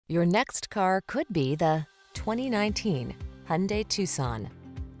Your next car could be the 2019 Hyundai Tucson.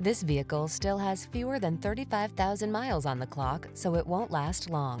 This vehicle still has fewer than 35,000 miles on the clock, so it won't last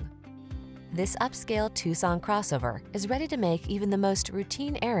long. This upscale Tucson crossover is ready to make even the most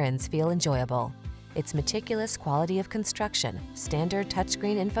routine errands feel enjoyable. Its meticulous quality of construction, standard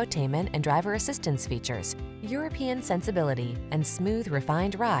touchscreen infotainment and driver assistance features, European sensibility, and smooth,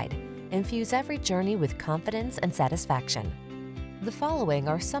 refined ride infuse every journey with confidence and satisfaction. The following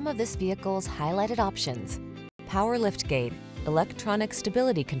are some of this vehicle's highlighted options: power liftgate, electronic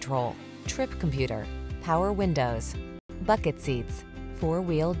stability control, trip computer, power windows, bucket seats,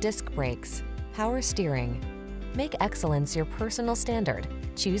 four-wheel disc brakes, power steering. Make excellence your personal standard.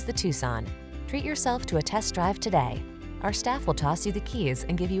 Choose the Tucson. Treat yourself to a test drive today. Our staff will toss you the keys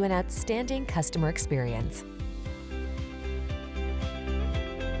and give you an outstanding customer experience.